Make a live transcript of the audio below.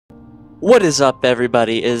What is up,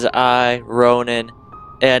 everybody? Is I, Ronin,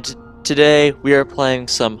 and today we are playing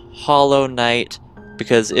some Hollow Knight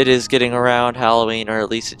because it is getting around Halloween, or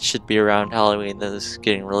at least it should be around Halloween that this is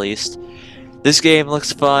getting released. This game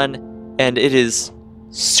looks fun, and it is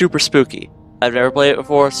super spooky. I've never played it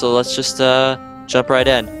before, so let's just jump right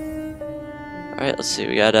in. Alright, let's see,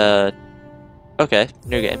 we got okay,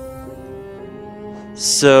 new game.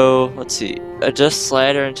 So, let's see, adjust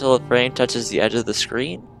slider until the frame touches the edge of the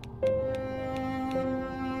screen.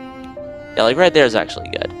 Yeah, like right there is actually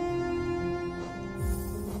good.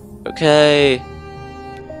 Okay.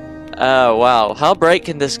 Oh, wow. How bright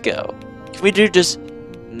can this go? Can we do just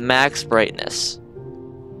max brightness?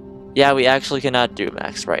 Yeah, we actually cannot do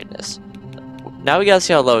max brightness. Now we gotta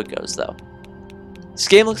see how low it goes, though. This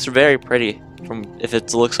game looks very pretty from if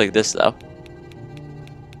it looks like this, though.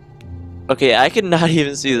 Okay, I cannot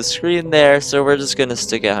even see the screen there, so we're just gonna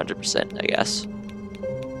stick at 100%, I guess.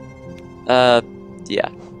 Yeah.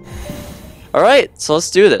 Alright, so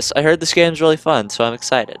let's do this. I heard this game's really fun, so I'm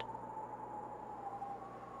excited.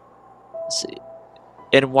 Let's see.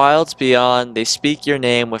 In wilds beyond, they speak your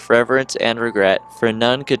name with reverence and regret, for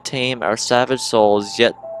none could tame our savage souls,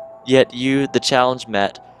 yet you the challenge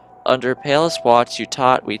met. Under palest watch you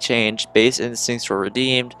taught we changed, base instincts were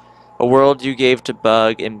redeemed, a world you gave to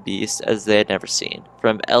bug and beast as they had never seen.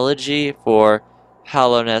 From Elegy for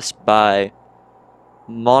Hallowness by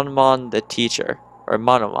Monmon the Teacher, or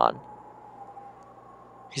Monomon.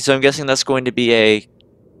 So I'm guessing that's going to be a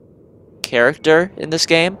character in this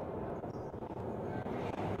game.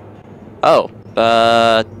 Oh,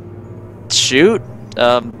 shoot.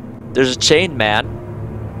 There's a chained man.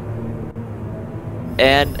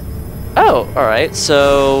 And, oh, alright,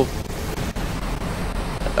 so,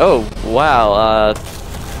 oh, wow,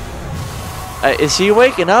 is he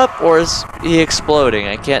waking up or is he exploding?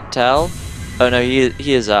 I can't tell. Oh no,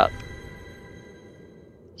 he is up.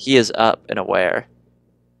 He is up and aware.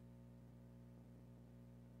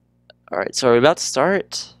 Alright, so are we about to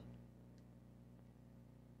start?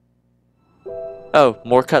 Oh,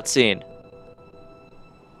 more cutscene.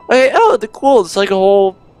 Okay, oh, cool, it's like a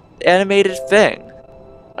whole animated thing.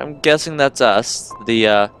 I'm guessing that's us,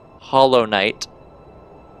 the Hollow Knight,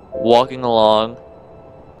 walking along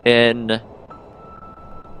in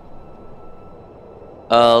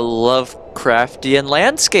a Lovecraftian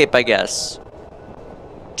landscape, I guess.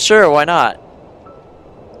 Sure, why not?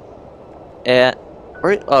 And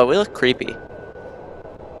oh, we look creepy.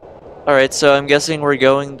 Alright, so I'm guessing we're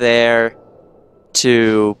going there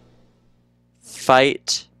to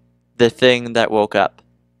fight the thing that woke up.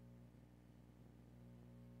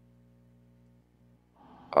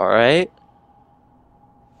 Alright.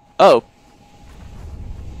 Oh.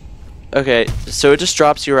 Okay, so it just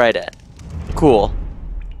drops you right in. Cool.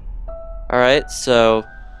 Alright, so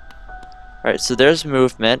there's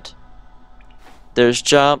movement. There's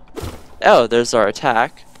jump. Oh, there's our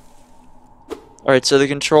attack. Alright, so the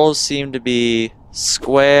controls seem to be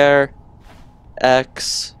square,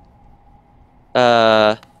 X,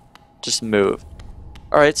 just move.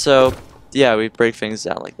 Alright, so, yeah, we break things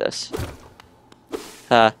down like this.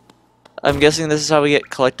 I'm guessing this is how we get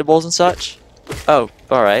collectibles and such? Oh,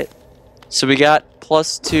 alright. So we got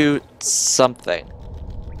 +2 something.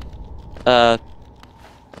 And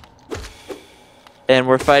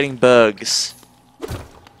we're fighting bugs.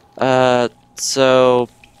 So,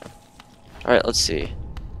 alright, let's see.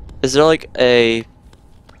 Is there like a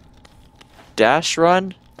dash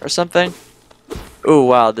run or something? Oh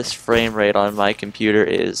wow, this frame rate on my computer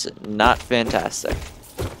is not fantastic.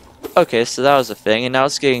 Okay, so that was a thing, and now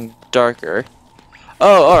it's getting darker.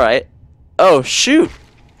 Oh, alright. Oh, shoot!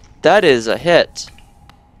 That is a hit.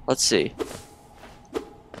 Let's see.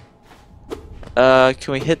 Can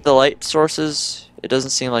we hit the light sources? It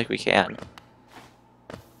doesn't seem like we can.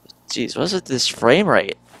 Jeez, what's with this frame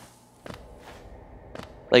rate?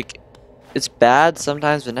 Like, it's bad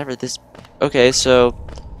sometimes, but never this. Okay, so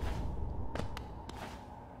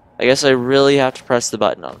I guess I really have to press the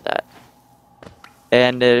button on that.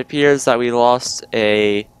 And it appears that we lost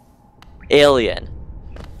a alien.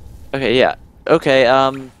 Okay, yeah. Okay,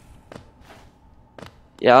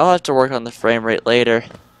 yeah, I'll have to work on the frame rate later.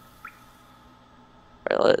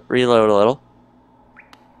 Alright, let it reload a little.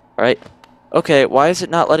 Alright. Okay, why is it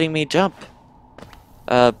not letting me jump?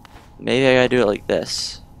 Maybe I gotta do it like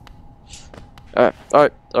this.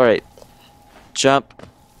 Alright. Jump.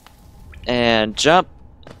 And jump.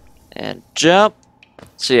 And jump.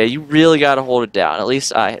 So yeah, you really gotta hold it down. At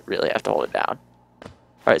least I really have to hold it down.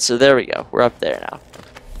 Alright, so there we go. We're up there now.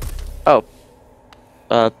 Oh.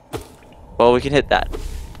 Well, we can hit that.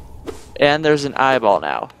 And there's an eyeball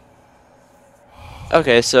now.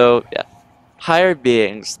 Okay, so, yeah. Higher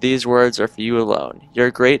beings, these words are for you alone.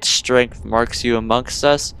 Your great strength marks you amongst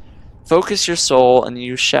us. Focus your soul, and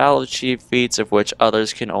you shall achieve feats of which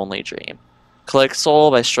others can only dream. Collect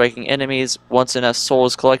soul by striking enemies. Once enough soul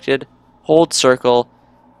is collected, hold circle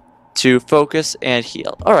to focus and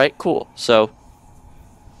heal. Alright, cool. So,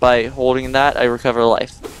 by holding that, I recover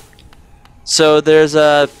life. So, there's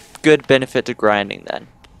a good benefit to grinding then.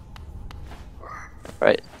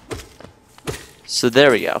 Alright. So,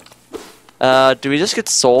 there we go. Do we just get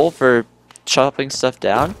soul for chopping stuff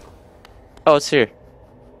down? Oh, it's here.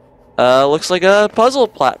 Looks like a puzzle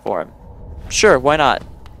platform. Sure, why not?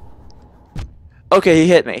 Okay, he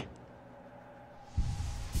hit me.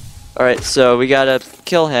 Alright, so we gotta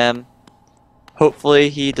kill him. Hopefully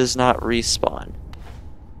he does not respawn.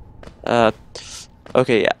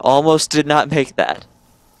 Okay, yeah, almost did not make that.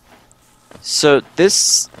 So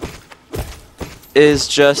this is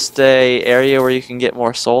just a area where you can get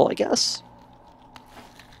more soul, I guess?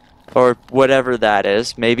 Or whatever that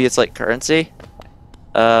is. Maybe it's like currency?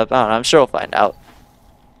 I don't know, I'm sure we'll find out.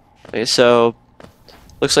 Okay, so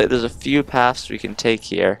looks like there's a few paths we can take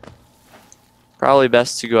here. Probably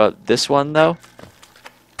best to go out this one though.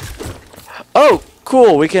 Oh,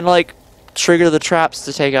 cool, we can like trigger the traps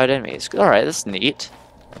to take out enemies. Alright, that's neat.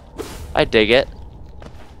 I dig it.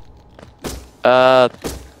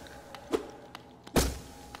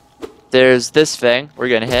 There's this thing we're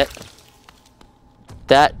gonna hit.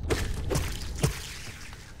 That.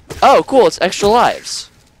 Oh, cool, it's extra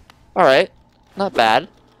lives. Alright, not bad.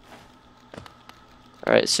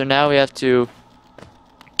 Alright, so now we have to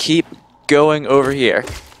keep going over here,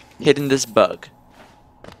 hitting this bug.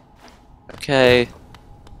 Okay.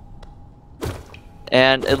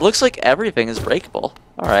 And it looks like everything is breakable.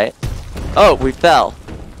 Alright. Oh, we fell.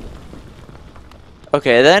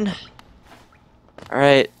 Okay, then.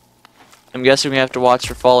 Alright. I'm guessing we have to watch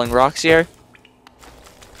for falling rocks here.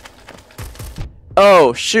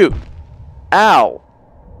 Oh, shoot. Ow.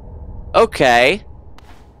 Okay.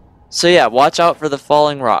 So yeah, watch out for the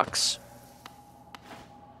falling rocks.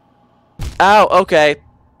 Ow, okay.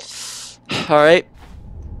 Alright.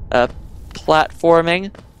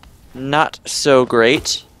 Platforming. Not so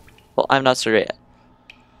great. Well, I'm not so great.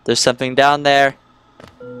 There's something down there.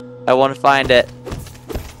 I want to find it.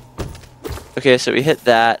 Okay, so we hit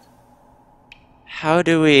that. How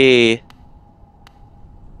do we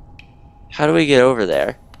get over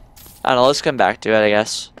there? I don't know, let's come back to it, I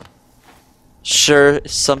guess. Sure,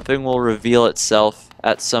 something will reveal itself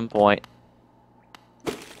at some point.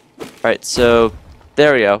 Alright, so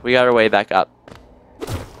there we go. We got our way back up.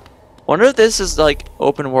 Wonder if this is like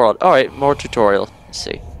open world. Alright, more tutorial. Let's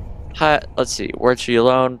see. Let's see. Words for you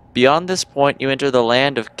alone. Beyond this point, you enter the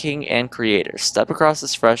land of King and Creator. Step across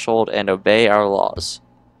this threshold and obey our laws.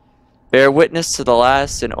 Bear witness to the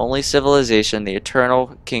last and only civilization, the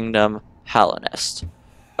eternal kingdom, Halonest.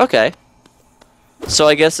 Okay. So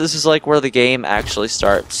I guess this is like where the game actually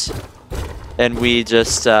starts. And we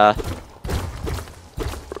just,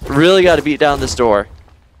 really gotta beat down this door.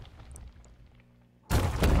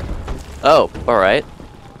 Oh, alright.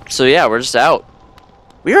 So yeah, we're just out.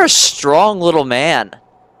 We are a strong little man.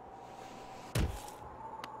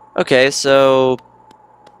 Okay, so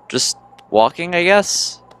just walking, I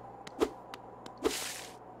guess.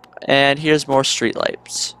 And here's more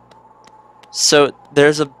streetlights. So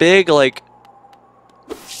there's a big like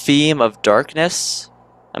theme of darkness.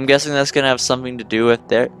 I'm guessing that's gonna have something to do with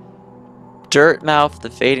there. Dirtmouth,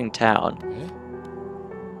 the fading town.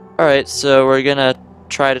 Alright, so we're gonna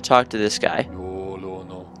try to talk to this guy.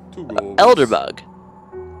 Elderbug.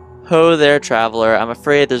 Ho there, traveler. I'm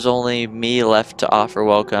afraid there's only me left to offer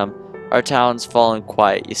welcome. Our town's fallen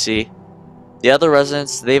quiet, you see. The other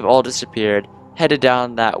residents, they've all disappeared, headed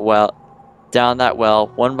down that well,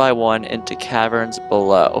 one by one, into caverns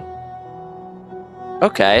below.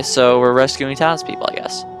 Okay, so we're rescuing townspeople, I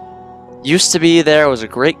guess. Used to be there was a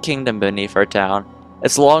great kingdom beneath our town.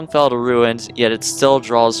 It's long fell to ruins, yet it still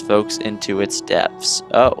draws folks into its depths.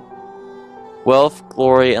 Oh. Wealth,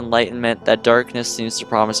 glory, enlightenment, that darkness seems to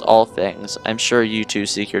promise all things. I'm sure you too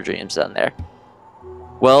seek your dreams down there.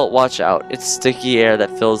 Well, watch out. It's sticky air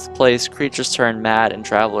that fills the place, creatures turn mad, and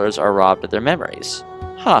travelers are robbed of their memories.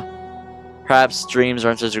 Huh. Perhaps dreams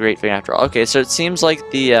aren't such a great thing after all. Okay, so it seems like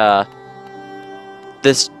the,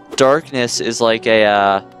 this darkness is like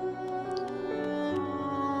a,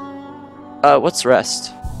 what's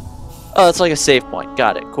rest? Oh, it's like a save point.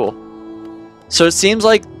 Got it. Cool. So it seems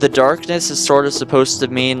like the darkness is sort of supposed to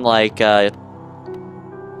mean like, oh.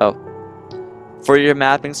 For your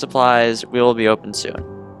mapping supplies, we will be open soon.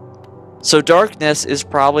 So darkness is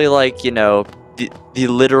probably like, you know, the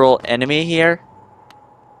literal enemy here.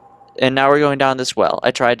 And now we're going down this well.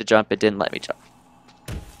 I tried to jump, it didn't let me jump.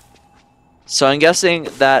 So I'm guessing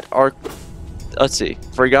that our... Let's see.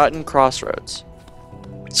 Forgotten Crossroads.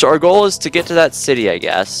 So our goal is to get to that city, I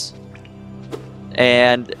guess.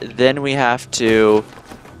 And then we have to...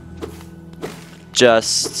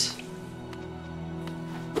 just...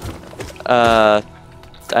 I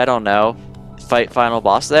don't know. Fight final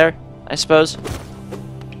boss there, I suppose.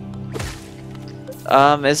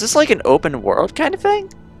 Is this like an open world kind of thing?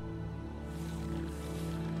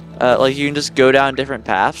 Like you can just go down different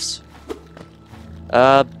paths?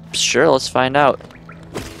 Sure, let's find out.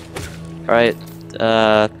 Alright,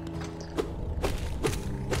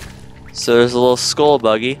 so there's a little skull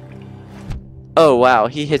buggy. Oh wow,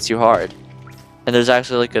 he hits you hard. And there's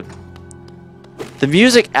actually like a... The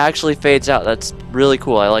music actually fades out, that's really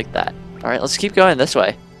cool, I like that. Alright, let's keep going this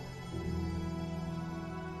way.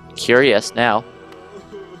 Curious now.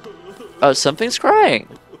 Oh, something's crying.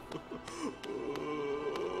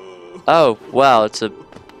 Oh, wow, it's a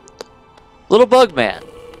little bug man.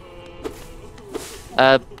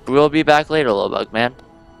 We'll be back later, little bug man.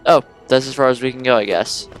 Oh, that's as far as we can go, I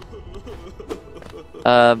guess.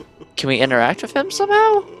 Can we interact with him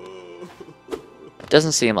somehow?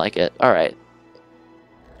 Doesn't seem like it. Alright.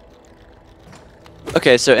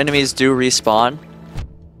 Okay, so enemies do respawn.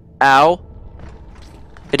 Ow.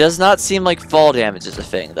 It does not seem like fall damage is a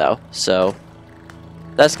thing, though, so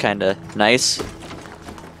that's kind of nice.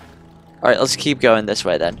 Alright, let's keep going this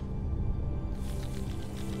way, then.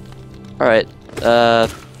 Alright,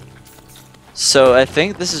 so I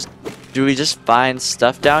think this is... Do we just find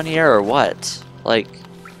stuff down here, or what? Like,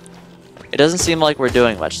 it doesn't seem like we're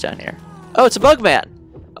doing much down here. Oh, it's a bug man!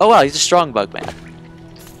 Oh wow, he's a strong bug man.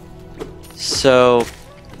 So...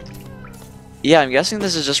 Yeah, I'm guessing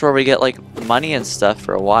this is just where we get, like, money and stuff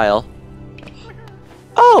for a while.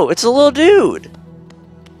 Oh, it's a little dude!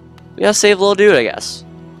 We gotta save little dude, I guess.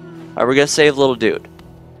 Alright, we're gonna save little dude.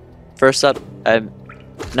 First up, I'm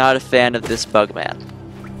not a fan of this bug man.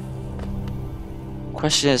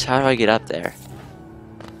 Question is, how do I get up there?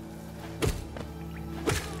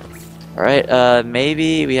 Alright,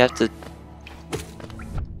 maybe we have to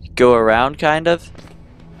go around, kind of?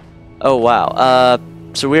 Oh, wow.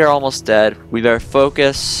 So we are almost dead. We better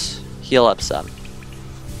focus, heal up some.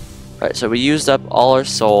 Alright, so we used up all our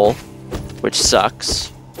soul, which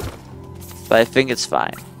sucks. But I think it's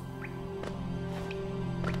fine.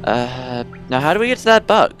 Now how do we get to that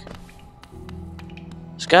bug?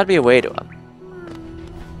 There's gotta be a way to him.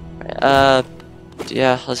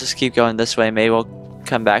 Yeah, let's just keep going this way. Maybe we'll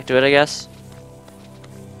come back to it, I guess.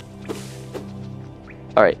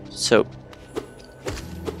 Alright, so...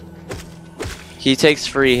 He takes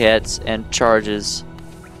free hits and charges.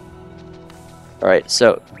 Alright,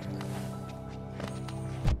 so...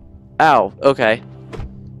 Ow, okay.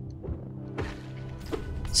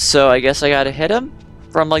 So I guess I gotta hit him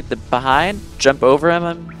from like the behind? Jump over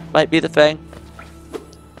him might be the thing.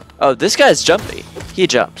 Oh, this guy's jumpy. He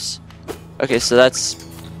jumps. Okay, so that's...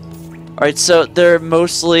 Alright, so they're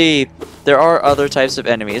mostly... There are other types of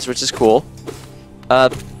enemies, which is cool.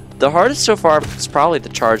 The hardest so far is probably the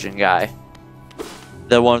charging guy.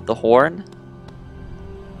 The one with the horn.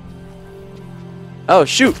 Oh,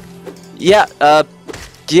 shoot! Yeah,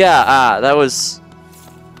 that was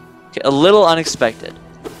a little unexpected.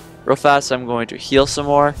 Real fast, I'm going to heal some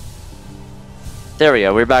more. There we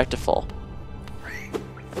go, we're back to full.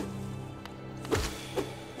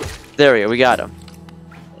 There we go, we got him.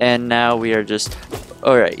 And now we are just...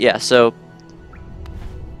 Alright, yeah, so...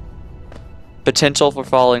 Potential for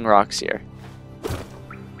falling rocks here.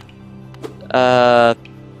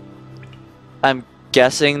 I'm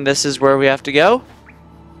guessing this is where we have to go.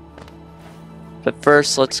 But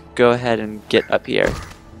first, let's go ahead and get up here.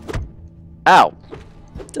 Ow!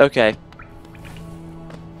 Okay.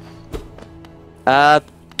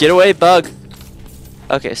 Get away, bug!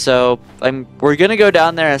 Okay, so we're gonna go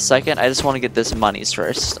down there in a second. I just want to get this monies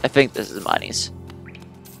first. I think this is monies.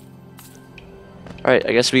 Alright,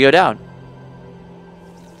 I guess we go down.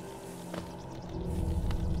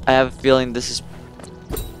 I have a feeling this is...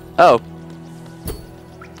 Oh.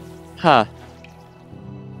 Huh.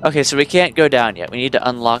 Okay, so we can't go down yet. We need to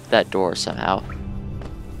unlock that door somehow.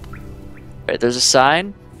 Alright, there's a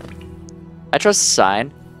sign. I trust the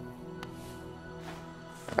sign.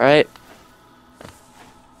 Alright.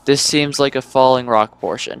 This seems like a falling rock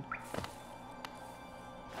portion.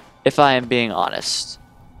 If I am being honest.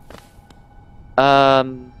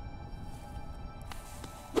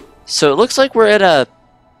 So it looks like we're in a...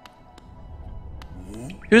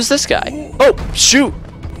 Who's this guy? Oh, shoot!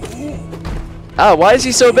 Ah, why is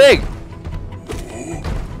he so big?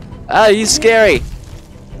 Ah, he's scary.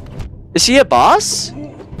 Is he a boss?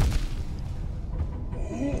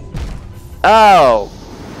 Oh.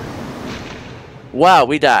 Wow,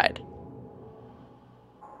 we died.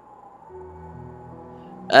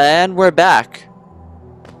 And we're back.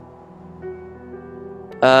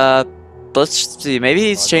 Let's see. Maybe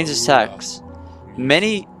he's changed his text.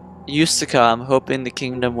 Many used to come, hoping the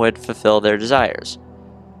kingdom would fulfill their desires.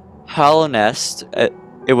 Hollow Nest,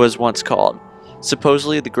 it was once called.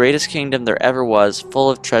 Supposedly the greatest kingdom there ever was, full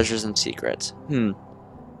of treasures and secrets.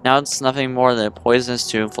 Now it's nothing more than a poisonous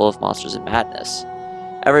tomb full of monsters and madness.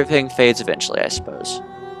 Everything fades eventually, I suppose.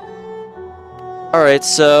 Alright,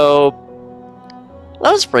 so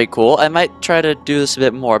that was pretty cool. I might try to do this a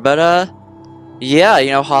bit more, but yeah,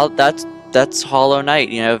 you know, that's Hollow Knight,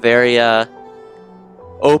 you know, very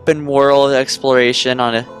open world exploration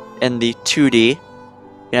in the 2D.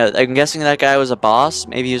 You know, I'm guessing that guy was a boss.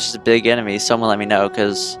 Maybe he was just a big enemy. Someone let me know,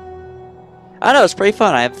 because I don't know, it's pretty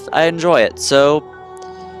fun. I enjoy it. So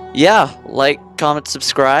yeah, like, comment,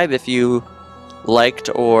 subscribe if you liked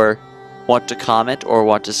or want to comment or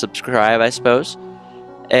want to subscribe, I suppose.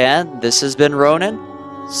 And this has been Ronin,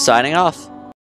 signing off.